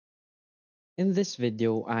In this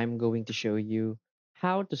video, I'm going to show you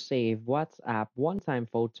how to save WhatsApp one-time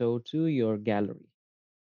photo to your gallery.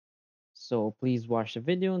 So please watch the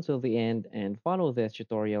video until the end and follow this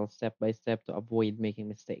tutorial step by step to avoid making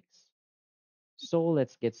mistakes. So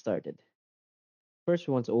let's get started. First,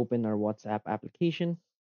 we want to open our WhatsApp application.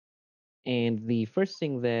 And the first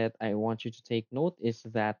thing that I want you to take note is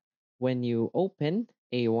that when you open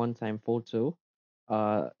a one-time photo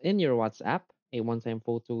in your WhatsApp, a one-time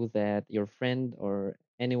photo that your friend or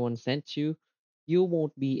anyone sent you, you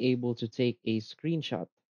won't be able to take a screenshot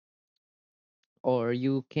or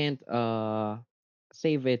you can't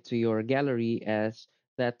save it to your gallery as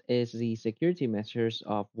that is the security measures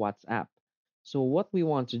of WhatsApp. So what we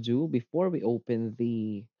want to do before we open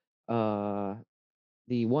uh,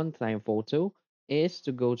 the one-time photo is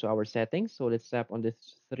to go to our settings. So let's tap on the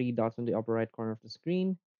three dots on the upper right corner of the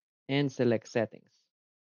screen and select settings.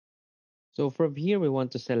 So from here, we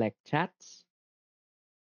want to select chats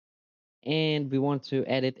and we want to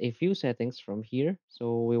edit a few settings from here.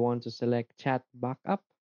 So we want to select chat backup.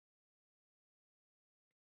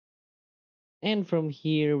 And from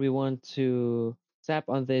here, we want to tap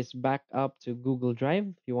on this backup to Google Drive.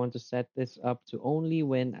 You want to set this up to only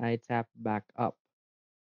when I tap back up.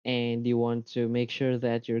 And you want to make sure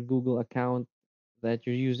that your Google account that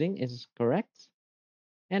you're using is correct.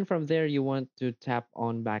 And from there, you want to tap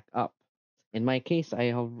on backup. In my case,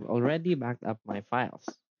 I have already backed up my files.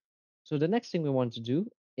 So the next thing we want to do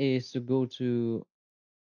is to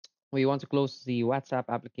we want to close the WhatsApp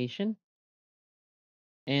application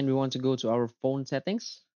and we want to go to our phone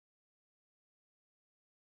settings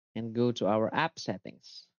and go to our app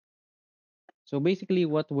settings. So basically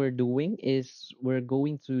what we're doing is we're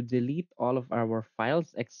going to delete all of our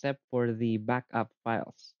files except for the backup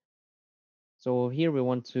files. So here we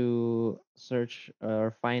want to search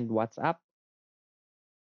or find WhatsApp.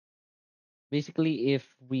 Basically,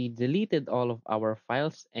 if we deleted all of our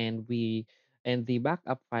files and the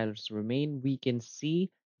backup files remain, we can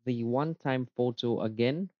see the one-time photo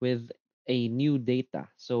again with a new data.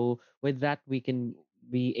 So with that, we can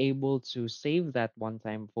be able to save that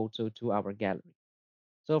one-time photo to our gallery.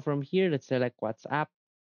 So from here, let's select WhatsApp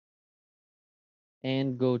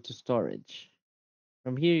and go to storage.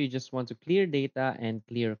 From here, you just want to clear data and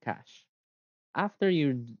clear cache. After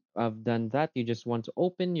have done that, you just want to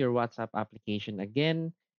open your WhatsApp application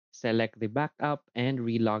again, select the backup, and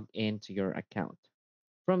relog into your account.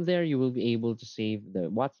 From there, you will be able to save the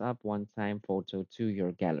WhatsApp one-time photo to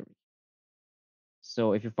your gallery.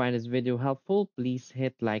 So if you find this video helpful, please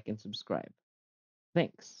hit like and subscribe.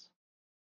 Thanks.